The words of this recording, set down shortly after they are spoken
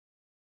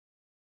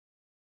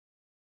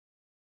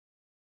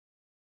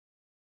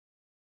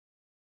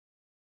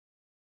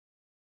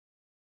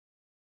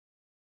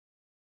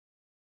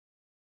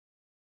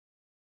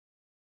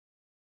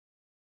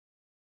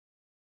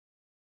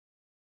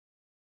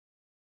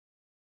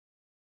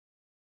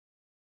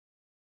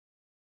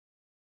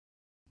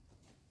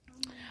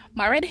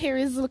My red hair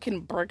is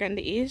looking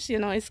burgundy-ish, you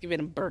know, it's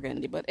giving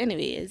burgundy. But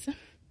anyways,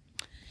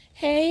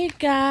 hey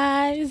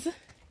guys,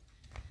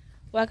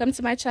 welcome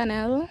to my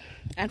channel.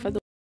 And for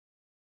those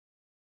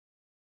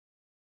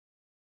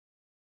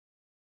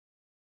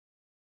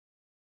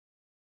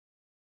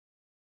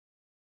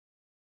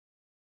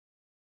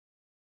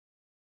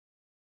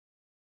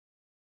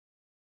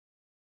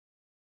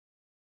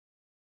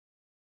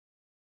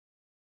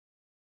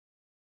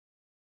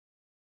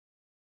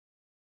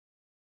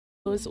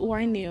who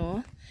are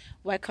new,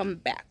 welcome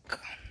back.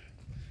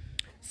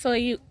 So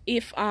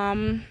if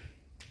any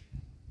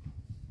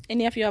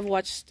of you have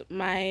watched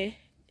my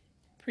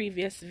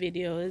previous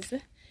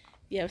videos,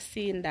 you have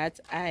seen that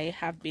I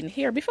have been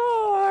here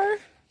before.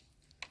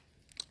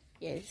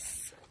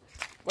 Yes,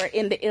 we're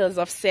in the hills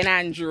of St.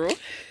 Andrew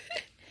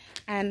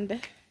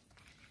and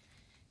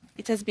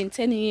it has been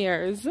 10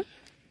 years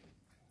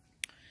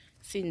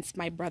since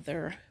my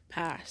brother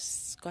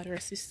passed, God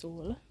rest his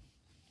soul.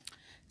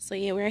 So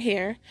yeah, we're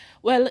here.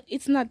 Well,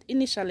 it's not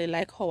initially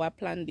like how I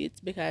planned it,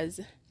 because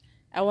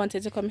I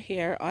wanted to come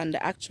here on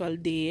the actual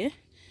day,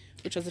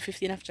 which was the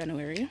 15th of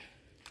January,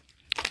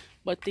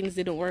 but things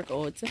didn't work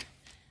out.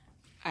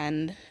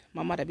 And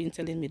my mother been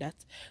telling me that,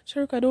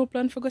 Sharika, don't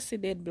plan for go see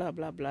dead, blah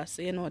blah blah.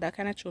 So you know, that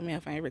kind of threw me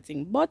off and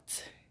everything,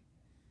 but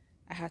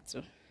I had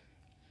to.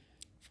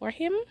 For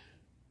him,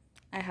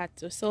 I had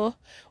to. So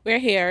we're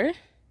here,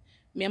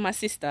 me and my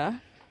sister.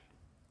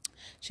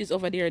 She's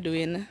over there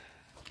doing,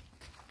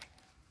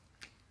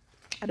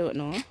 I don't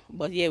know,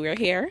 but yeah, we're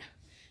here.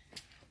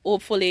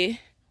 Hopefully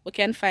we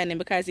can find him,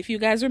 because if you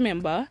guys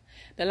remember,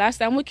 the last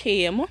time we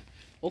came,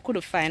 we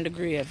couldn't find the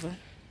grave,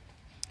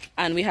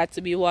 and we had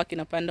to be walking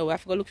up and down. We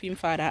have to go look for him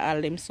father,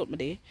 all them something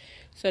there.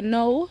 So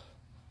now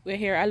we're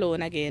here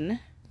alone again.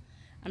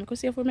 I'm going to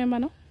see if we remember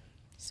now.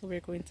 So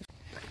we're going to.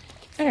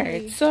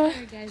 Alright, so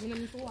guys,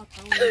 I'm to walk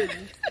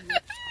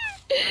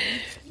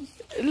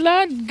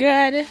Lord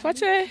God,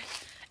 watch it.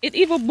 It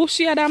even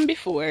bushier than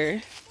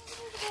before.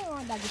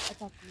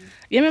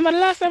 You remember the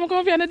last time I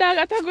come here and the dog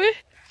attack me?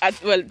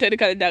 Well,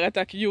 technically the dog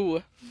attack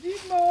you.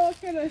 Dimo,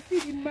 can I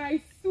sit in my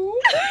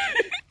suit?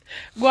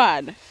 Go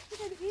on.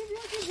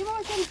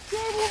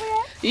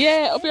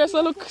 Yeah, up here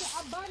so look.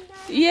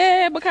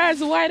 Yeah, because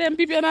why them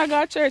people not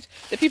go to church?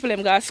 The people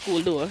them go to school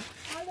though.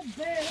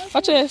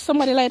 Watch it,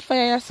 somebody light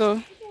fire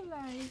so.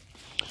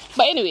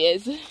 But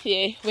anyways,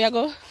 yeah, we are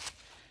go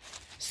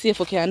see if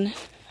we can.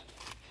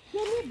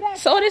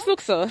 So how this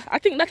looks so? I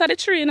think that's at the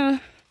tree, you know.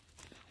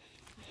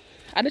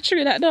 At the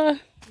tree that door.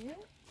 Yeah.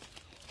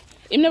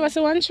 You never see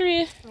one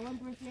tree.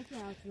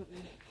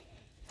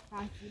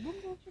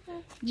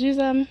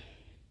 Jesus.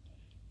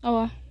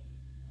 Oh.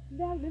 The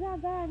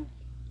dog gone.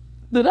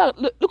 The dog,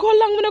 look how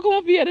long we not come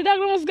up here. The dog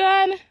was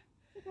gone.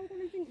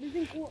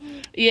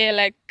 Yeah,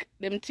 like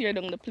them tear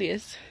down the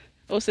place.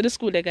 Also the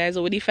school there, guys,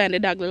 when they find the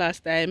dog the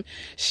last time,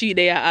 she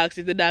there asked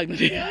if the dog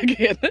there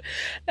again.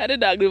 And the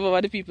dog live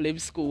over the people in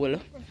school.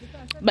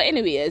 But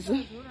anyways,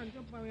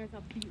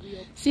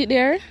 see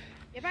there?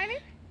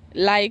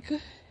 Like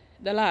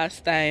the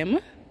last time,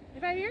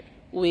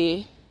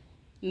 we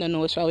don't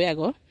know which way we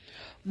go.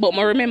 But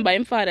I remember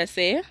him father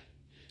say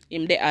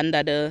him there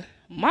under the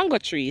mango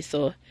tree.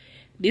 So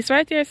this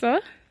right here,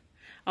 so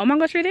our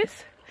mango tree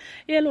this?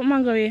 Yeah, look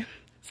mango way.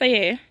 So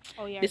yeah,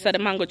 this are the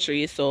mango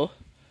tree. So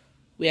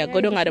we are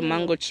going at the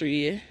mango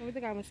tree.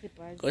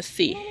 Go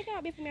see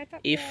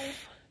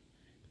if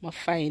I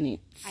find it.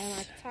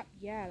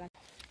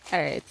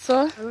 Alright,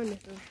 so we're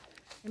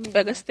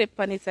going to step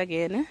on it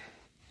again.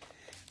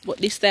 But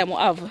this time we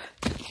have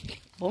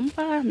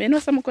bumper. I know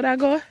some could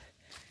go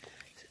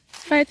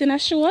fighting a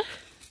show.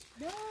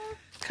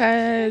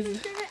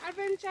 Cause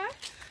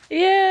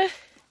yeah,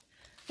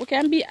 we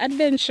can be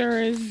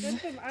adventurers.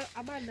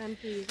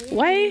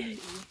 Why?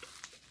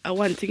 I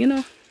want to, you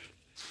know.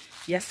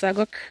 Yes, I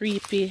got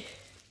creepy.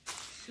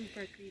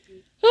 Super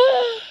creepy.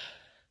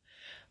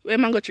 Where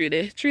mango tree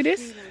there? Tree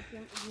this?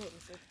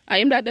 I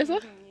am that there,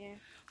 sir? Yeah.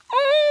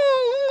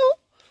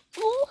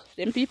 Oh,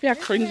 them people are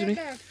cringe me.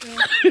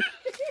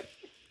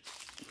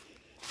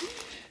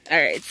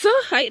 Alright, so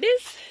like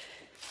this.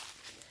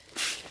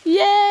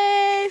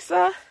 Yay!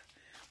 So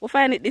we'll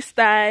find it this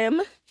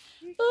time.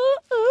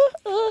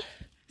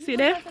 See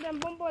there?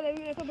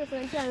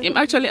 I'm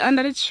actually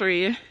under the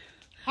tree.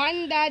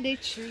 Under the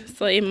tree.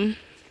 So I'm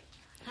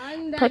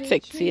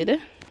protected.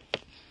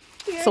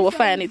 So we'll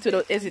find it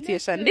without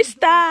hesitation this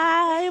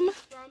time.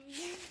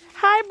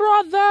 Hi,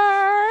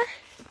 brother.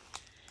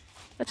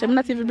 But I'm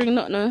not even bringing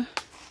nothing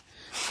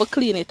for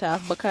clean it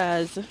off,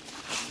 because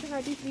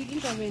I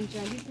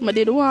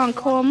did want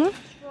to come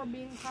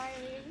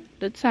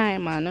the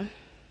time, man.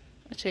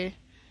 Actually,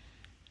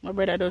 my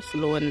brother does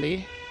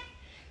lonely.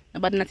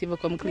 Nobody not even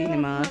come clean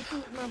him off.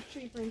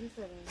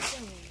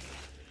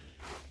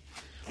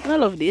 I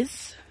love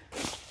this.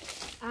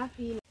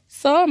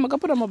 So I'm gonna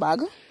put on my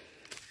bag.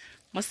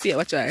 Must see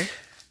what try.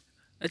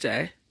 I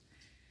try.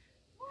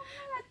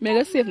 I'm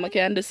gonna see if I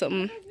can do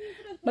something.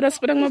 But I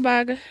just put on my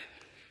bag.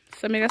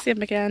 So I'm gonna see if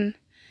I can,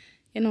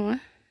 you know,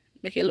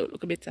 make it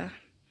look better.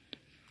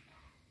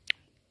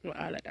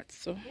 all of that.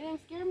 So Yeah,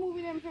 scary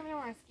movie, them film,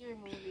 want scary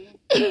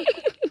movie.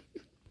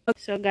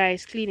 So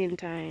guys, cleaning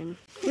time.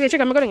 Wait,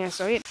 check, I'm going to get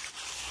sorry.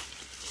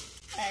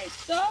 alright,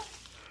 so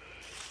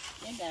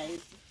yeah guys,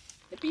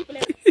 the people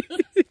them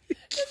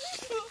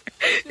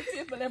the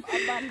people them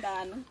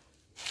abandon.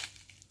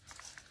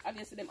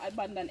 Obviously them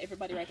abandon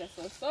everybody right now.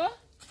 So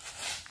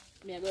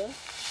me go.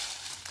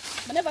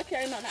 I never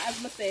carry none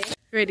as I say.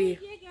 Ready.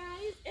 Yeah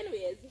guys,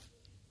 anyways,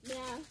 me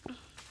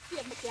see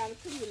if I can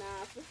clean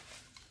off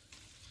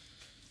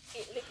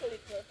it little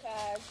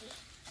cause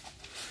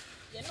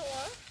you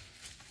know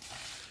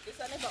this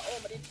I never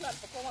but it plan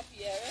for come up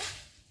here.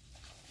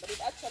 But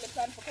it actually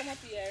plan for come up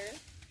here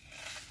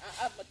and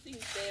have my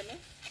things them.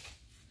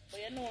 But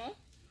you know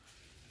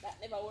that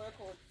never work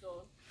out,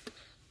 so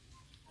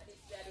I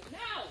just do it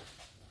now.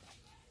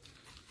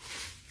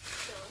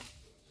 So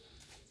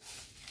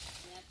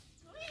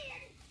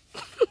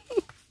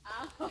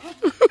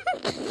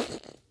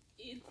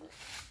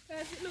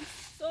it looks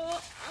so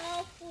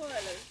awful.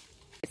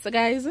 So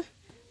guys,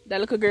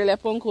 that little girl a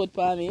punk out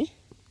for me.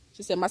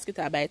 She said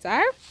mosquito bite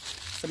her.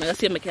 So I'm gonna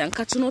see if I can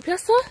catch you up here,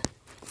 so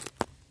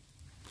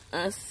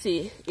and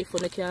see if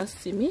you can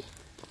see me.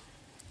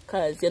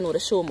 Cause you know the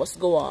show must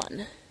go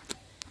on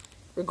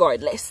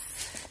regardless.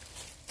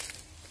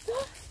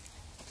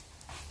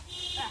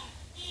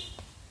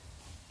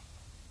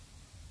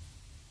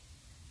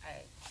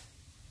 Alright.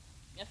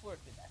 You have to work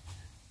with that.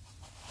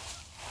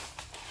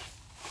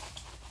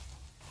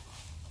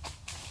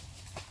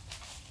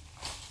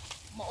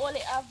 I only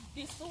have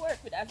this to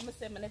work with, as I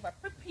said, I never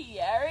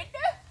prepared.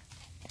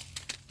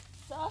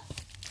 So,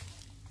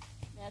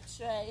 I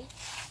try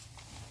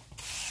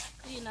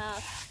clean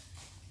off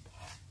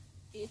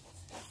it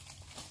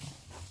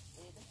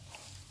with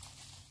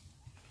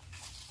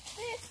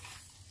this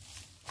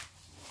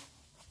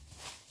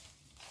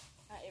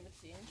and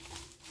everything.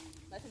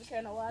 Not even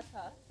kind of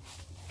water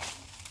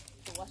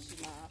to wash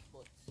him off,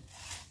 but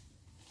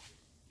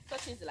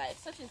such is life,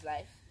 such is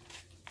life.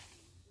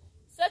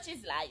 Such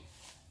is life.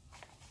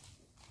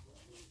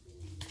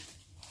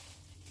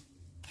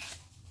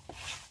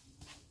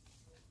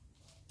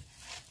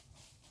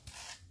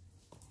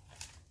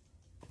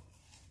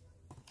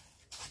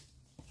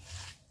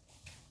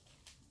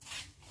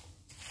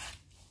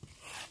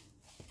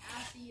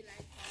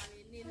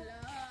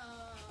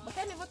 But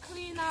I never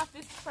clean off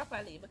this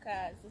properly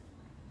because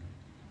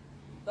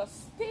the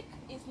stick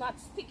is not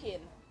sticking.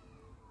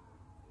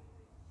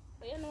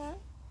 But you know,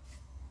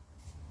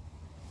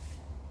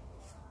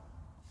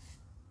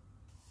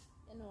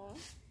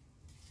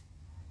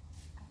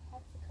 I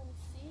have to come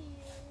see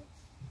you.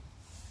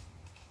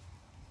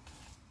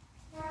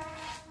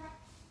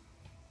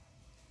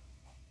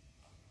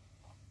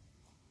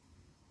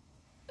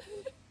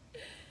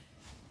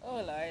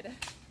 Oh Lord,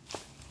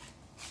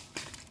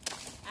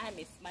 I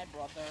miss my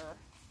brother.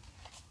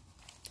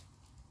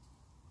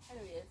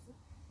 Anyways,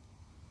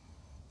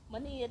 I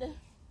need.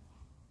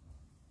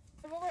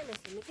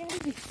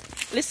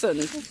 Listen.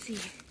 Let's see.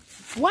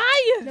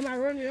 Why?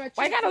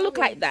 Why gotta look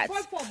like that?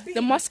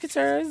 The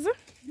mosquitoes.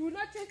 Do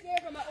not take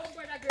care of my own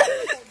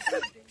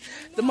brother.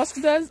 The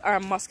mosquitoes are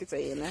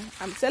mosquitoing.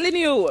 I'm telling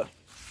you.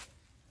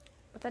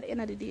 But at the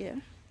end of the day,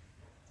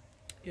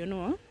 you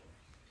know,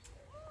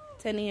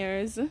 10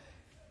 years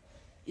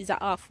is an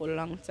awful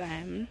long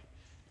time.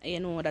 And you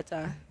know that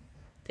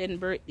 10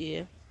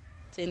 birthday,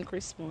 10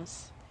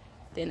 Christmas,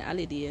 10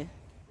 holiday,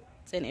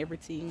 10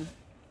 everything.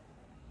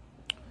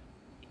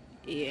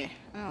 Yeah,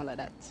 all of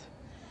that.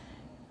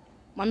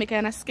 Mommy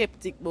kind of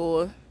skeptic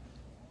about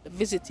the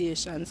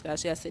visitations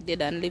because she has said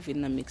dead and living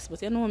in the mix.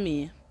 But you know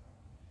me,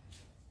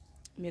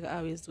 I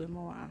always do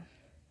more.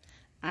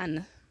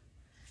 And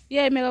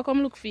yeah, I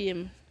come look for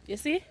him. You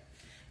see?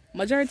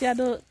 Majority of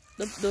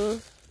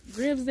the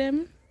graves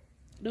them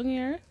down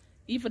here,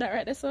 even that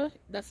right there, so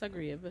that's a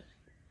grave.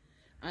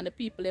 And the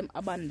people them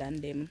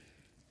abandon them.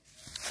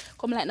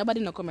 Come like nobody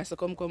no come here, so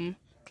come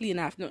clean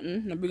off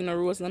nothing, no bring no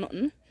rose no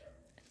nothing.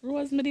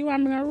 Rose, me the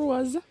one bring a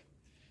rose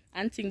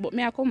and thing, but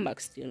me I come back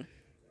still.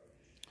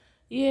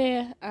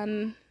 Yeah,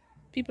 and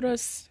people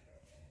just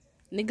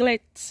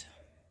neglect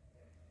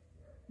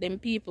them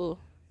people,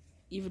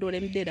 even though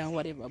them dead and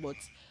whatever. But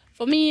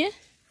for me,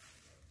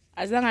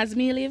 as long as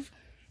me live,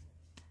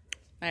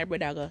 my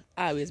brother will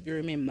always be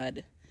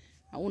remembered.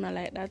 I wanna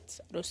like that,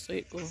 just so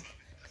it go.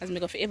 Because I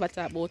go forever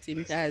talk about him,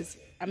 because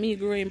I me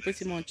grow him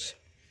pretty much.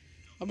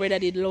 My brother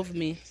did love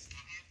me.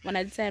 One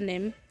at the time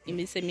them,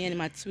 he say me and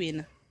my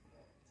twin.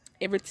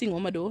 Everything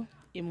what I do,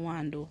 him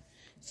want do.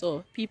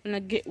 So people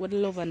not get where the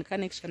love and the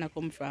connection I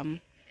come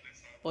from.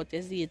 But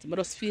you see it, I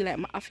just feel like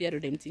I have to do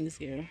them things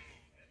here.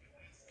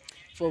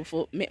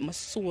 For make my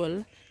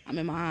soul and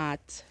make my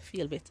heart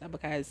feel better.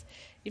 Because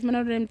if I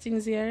not do them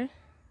things here,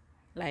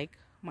 like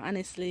I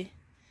honestly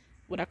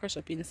would have crushed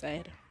up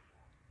inside.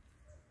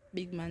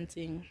 Big man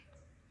thing.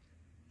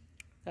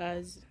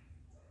 Because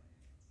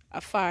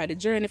afar, the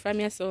journey from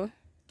here so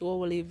to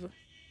live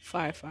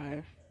far.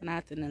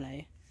 Not in a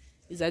lie.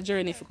 It's a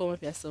journey to come up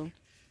here so.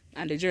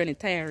 And the journey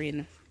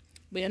tiring.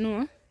 But you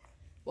know,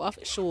 we have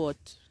to show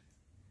it.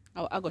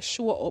 I go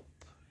show up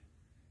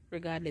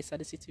regardless of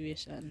the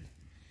situation.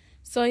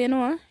 So, you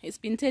know, it's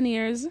been 10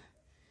 years.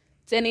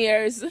 10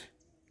 years,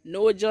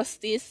 no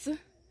justice,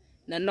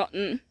 no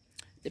nothing.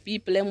 The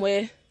people them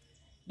way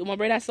do my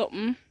brother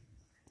something.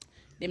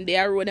 Them they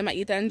are road, them a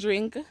eat and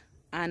drink,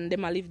 and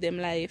them a live them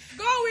life.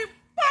 Go with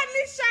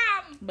punish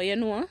them. But you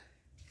know,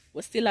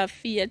 we still have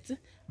faith,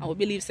 and we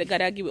believe that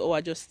God will give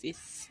our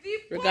justice.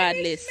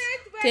 Regardless.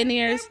 10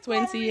 years,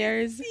 20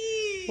 years,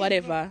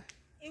 whatever.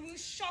 It will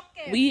shock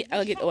them. We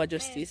will get our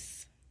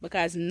justice.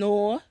 Because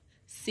no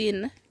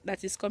sin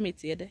that is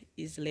committed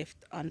is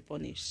left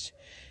unpunished.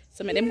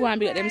 So make them go and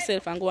be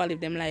themselves and go and live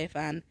them life.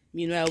 And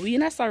meanwhile, we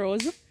in a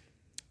sorrows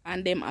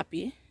and them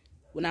happy.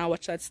 We now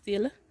watch that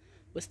still.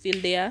 We're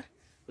still there.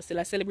 We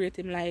still celebrate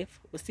him life.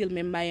 We still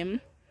remember him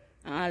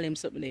and all him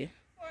something there.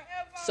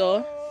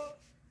 So,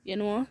 you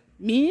know,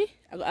 me,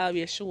 I go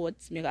always show it.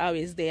 I go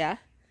always there.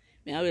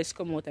 I always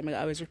come out and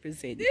I always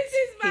represent. This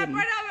is my him.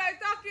 brother we're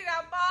talking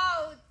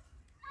about.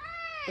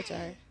 Which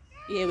are,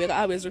 yeah, we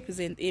always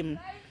represent him.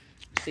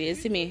 So you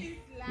see me,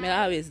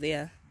 I always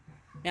there.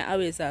 I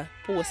always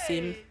post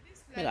him.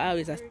 I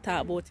always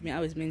talk about him. I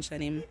always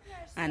mention him.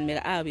 And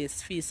I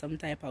always feel some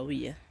type of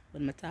way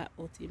when I talk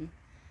about him.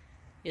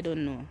 You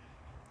don't know.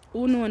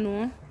 Who know and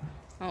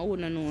who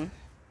don't know.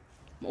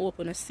 I'm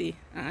open to see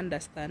and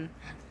understand.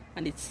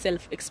 And it's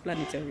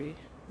self-explanatory.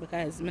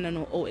 Because I don't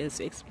know how else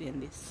to explain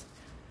this.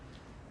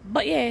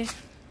 But yeah,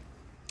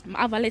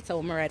 I have a letter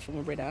I write for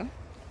my brother.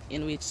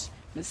 In which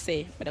I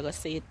say, but I'm going to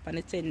say it on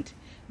the 10th.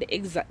 The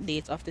exact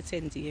date of the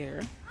 10th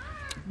year.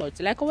 But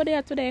like over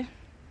there today,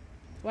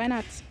 why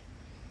not?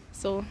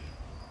 So,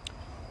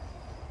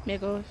 me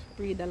go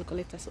read the little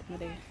letter something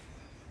there.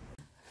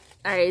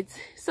 Alright,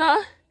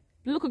 so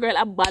the little girl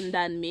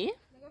abandoned me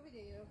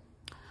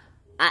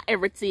and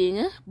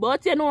everything.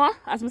 But you know,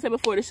 as I said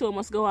before, the show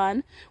must go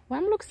on. Why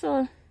I'm look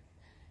so,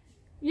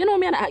 you know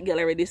me and that girl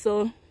already,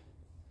 so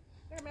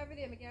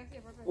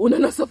we're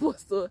not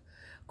supposed to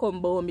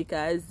come down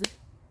because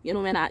you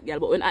know me and that girl.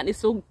 But when at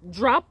least so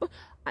drop,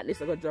 at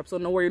least I got drop. So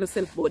no worry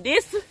yourself about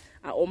this.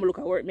 And I'm look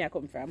at where me I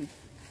come from.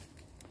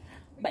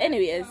 But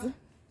anyways,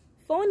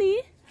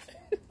 funny.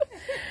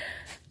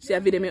 She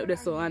have video me up there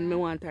so and me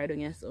want her down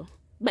here so.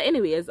 But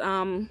anyways,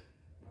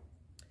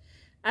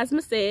 as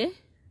me say,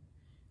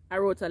 I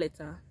wrote a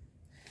letter.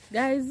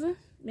 Guys,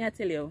 me I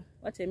tell you,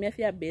 what me if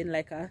you have been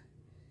like a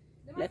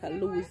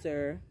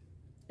loser.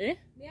 Eh?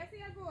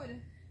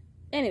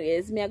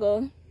 Anyways, me I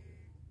go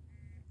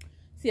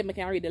see if I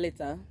can read the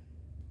letter.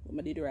 What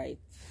I did right.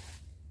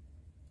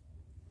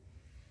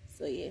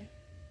 So yeah.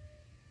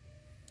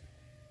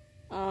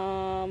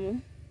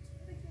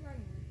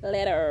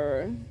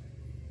 Letter.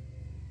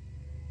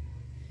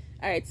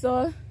 Alright,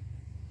 so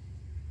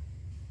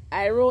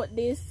I wrote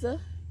this.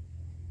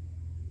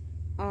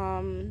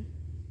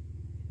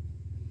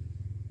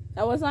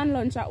 I was on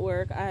lunch at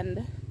work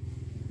and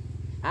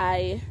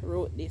I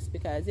wrote this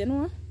because you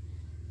know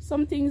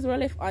some things were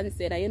left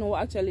unsaid and you know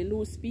actually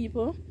lose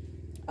people.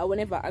 I will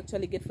never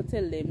actually get to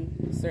tell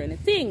them certain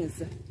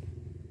things.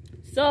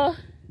 So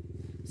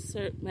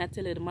may I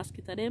tell you the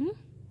mosquito them?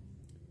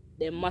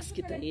 The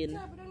mosquito in.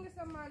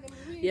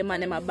 Yeah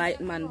man, them a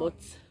bite man, but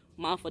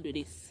I have to do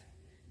this.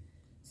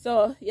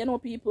 So, you know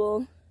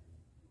people,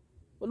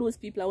 we lose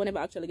people I will never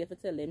actually get to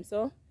tell them.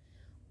 So,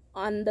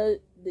 on the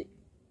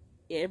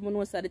everyone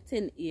knows at the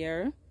 10th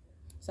year.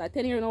 So at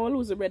 10 years now we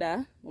lose a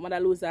brother. My mother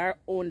lose her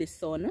only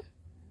son.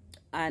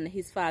 And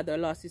his father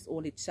lost his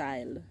only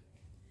child.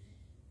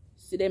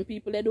 See them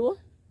people they do?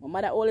 My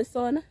mother only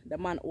son, the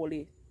man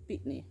only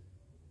pitney.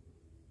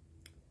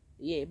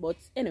 Yeah, but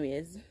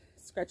anyways,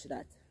 scratch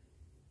that.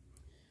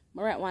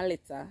 I write one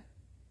letter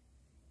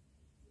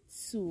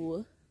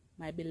to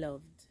my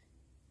beloved.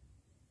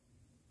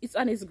 It's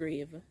on his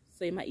grave,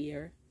 so in my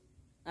ear.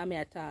 I may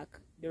attack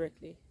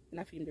directly in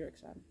a film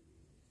direction.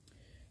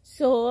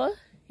 So,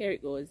 here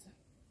it goes.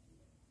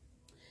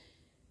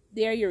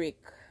 Dear Yurik,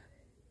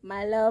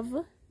 my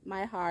love,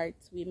 my heart,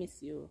 we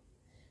miss you.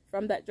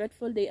 From that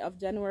dreadful day of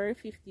January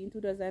 15,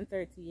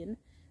 2013,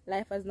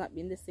 life has not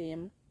been the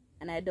same,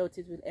 and I doubt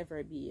it will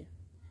ever be.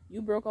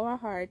 You broke our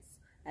hearts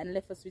and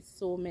left us with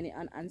so many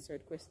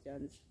unanswered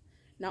questions.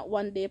 Not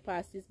one day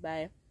passes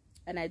by,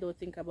 and I don't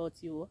think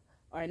about you,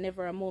 or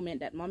never a moment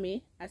that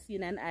Mommy,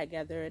 Asina, and I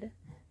gathered,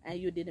 and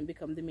you didn't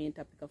become the main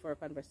topic of our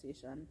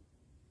conversation.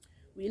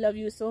 We love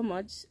you so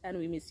much, and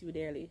we miss you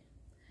dearly.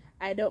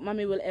 I doubt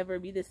Mommy will ever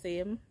be the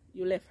same.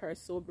 You left her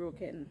so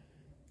broken.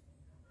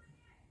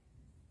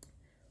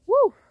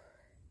 Woo!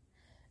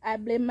 I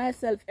blame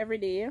myself every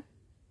day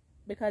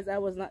because I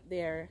was not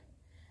there.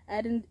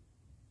 I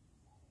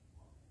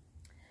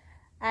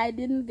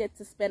didn't get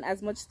to spend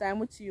as much time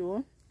with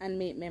you and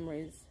make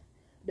memories.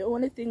 The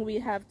only thing we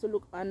have to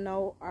look on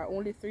now are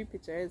only 3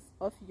 pictures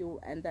of you,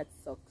 and that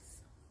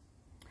sucks.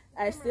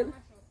 I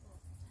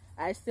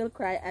still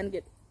cry and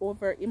get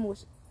overly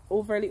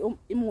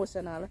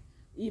emotional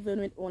even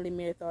with only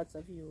mere thoughts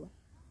of you.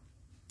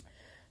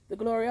 The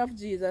Glory of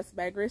Jesus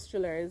by Grace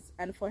Trillers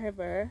and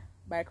Forever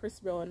by Chris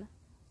Brown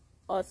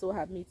also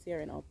have me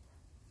tearing up.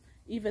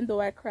 Even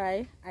though I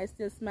cry, I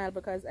still smile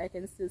because I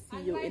can still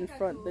see you in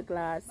front of the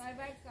glass,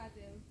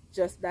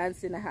 just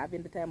dancing and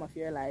having the time of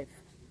your life.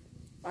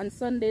 On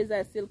Sundays,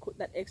 I still cook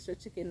that extra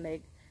chicken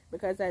leg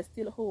because I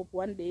still hope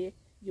one day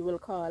you will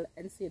call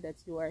and say that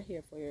you are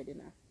here for your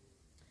dinner.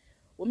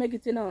 We'll make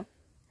it, you know.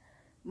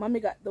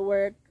 Mommy got the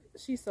work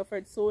she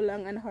suffered so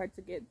long and hard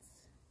to get,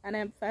 and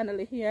I'm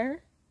finally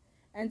here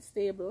and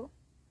stable,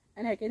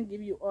 and I can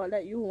give you all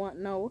that you want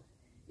now,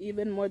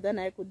 even more than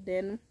I could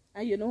then.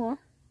 And you know,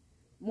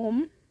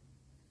 Mom,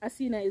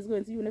 Asina is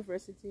going to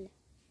university.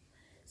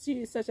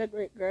 She is such a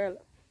great girl.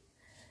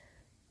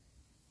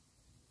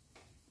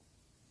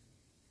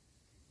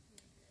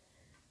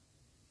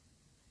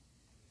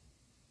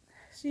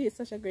 She is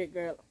such a great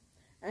girl.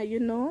 And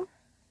you know,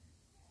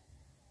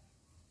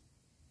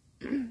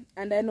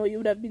 and I know you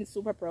would have been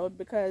super proud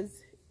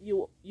because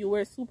you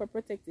were super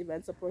protective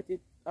and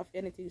supportive of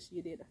anything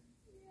she did.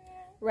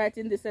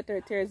 Writing this letter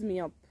tears me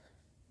up.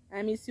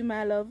 I miss you,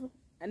 my love,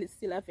 and it's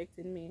still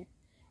affecting me.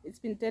 It's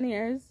been 10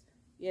 years.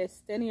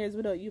 Yes, 10 years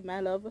without you,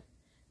 my love.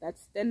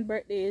 That's 10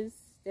 birthdays,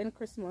 10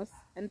 Christmas,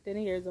 and 10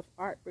 years of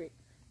heartbreak.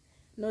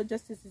 No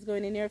justice is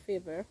going in your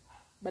favor,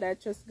 but I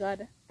trust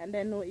God, and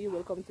I know He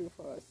will come through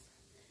for us.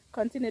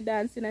 Continue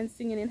dancing and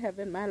singing in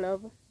heaven, my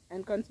love,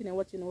 and continue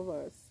watching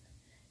over us.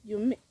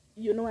 You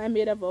know I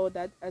made a vow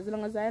that as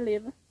long as I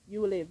live,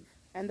 you live,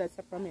 and that's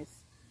a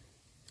promise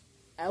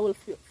I will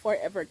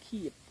forever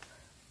keep.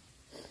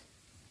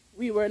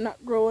 We were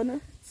not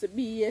grown to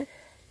be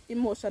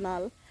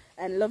emotional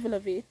and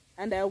lovey-lovey,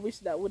 and I wish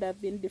that would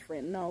have been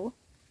different now,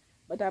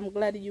 but I'm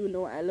glad you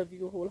know I love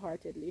you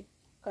wholeheartedly.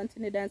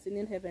 Continue dancing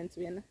in heaven,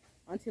 twin,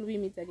 until we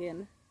meet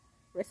again.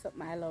 Rest up,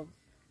 my love.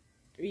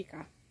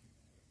 Rika.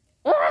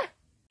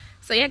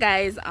 So yeah,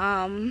 guys,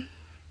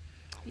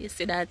 you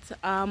see that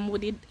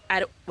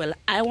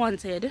I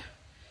wanted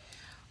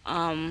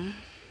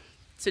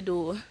to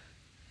do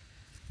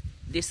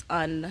this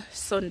on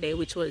Sunday,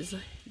 which was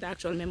the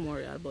actual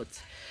memorial, but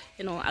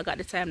you know, I got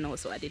the time now,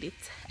 so I did it.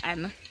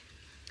 And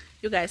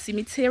you guys see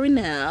me tearing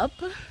up,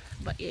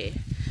 but yeah,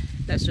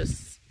 that's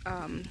just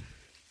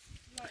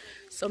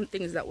some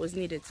things that was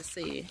needed to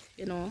say,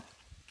 you know,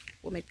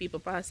 will make people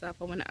pass off.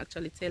 I want to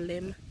actually tell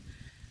them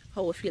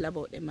how we feel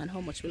about them and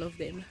how much we love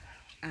them.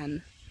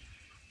 And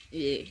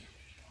yeah,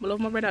 I love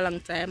my brother a long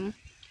time.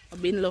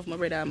 I've been love my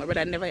brother. My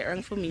brother never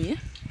rang for me,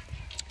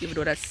 even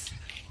though that's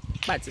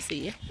bad to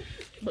say.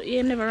 But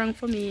he never rang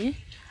for me.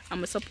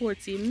 I'm a support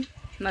him.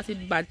 Not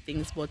in bad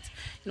things, but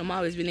you know, I've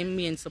always been a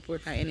main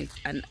supporter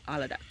and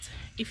all of that.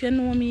 If you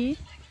know me,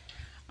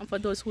 and for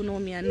those who know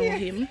me and know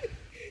him,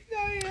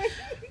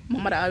 my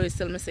mother always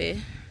tell me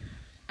say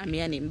I'm me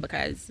and him,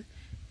 because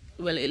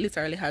well, it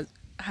literally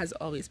has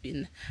always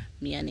been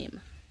me and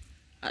him.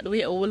 The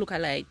way we look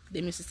alike,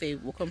 they used to say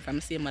we come from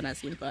the same mother,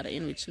 same father,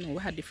 in which, you know, we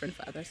had different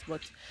fathers.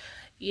 But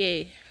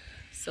yeah,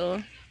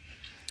 so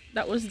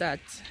that was that.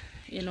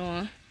 You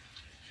know,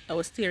 I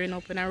was tearing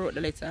up when I wrote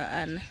the letter,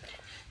 and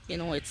you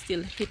know, it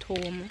still hit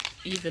home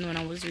even when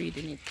I was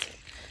reading it.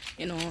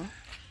 You know,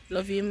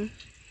 love him,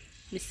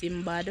 miss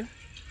him bad.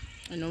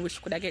 You know, wish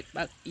could I get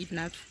back even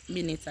a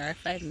minute or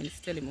 5 minutes,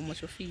 tell him how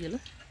much you feel,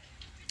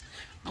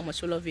 how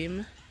much you love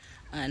him,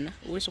 and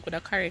wish we could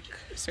have correct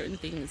certain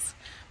things.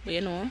 But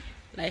you know,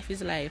 life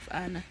is life,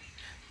 and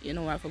you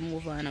know, we have to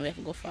move on and we have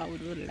to go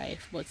forward with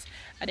life. But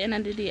at the end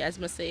of the day, as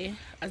I say,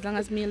 as long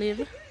as me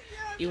live,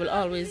 he will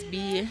always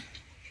be,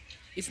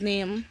 his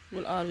name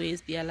will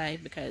always be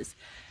alive, because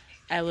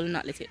I will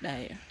not let it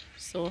die.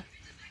 So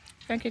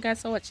thank you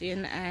guys for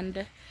watching,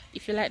 and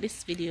if you like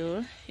this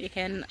video, you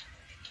can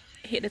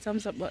hit the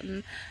thumbs up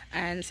button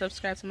and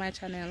subscribe to my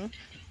channel.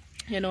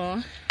 You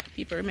know,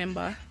 people,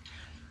 remember,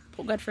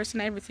 put God first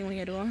in everything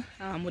we do.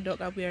 Without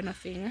God we are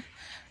nothing.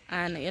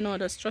 And you know,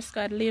 just trust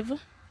God, live,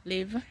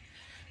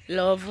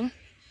 love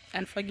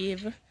and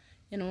forgive.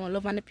 You know,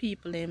 love on the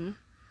people,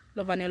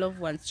 love on your loved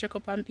ones, check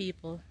up on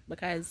people,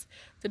 because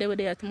today we're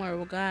there, tomorrow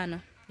we're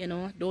gone. You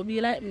know, don't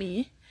be like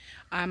me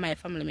or my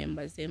family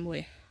members, them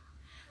way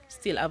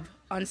still have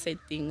unsaid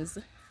things.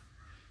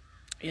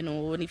 You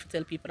know, we need to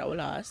tell people that we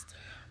lost,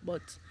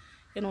 but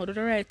you know, do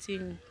the right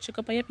thing, check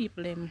up on your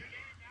people,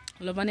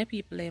 love on your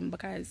people,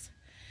 because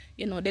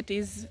you know, that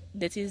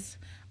is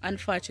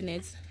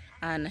unfortunate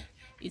and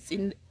it's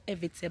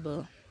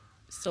inevitable.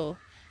 So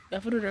you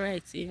have to do the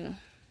right thing.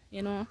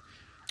 You know,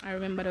 I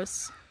remember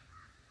just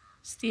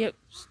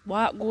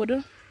walk good,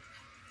 do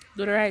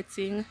the right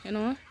thing, you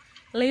know,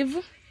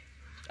 live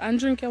and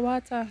drink your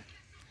water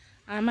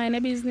and mind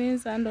your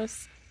business and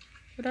just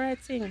do the right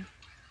thing.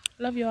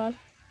 Love you all.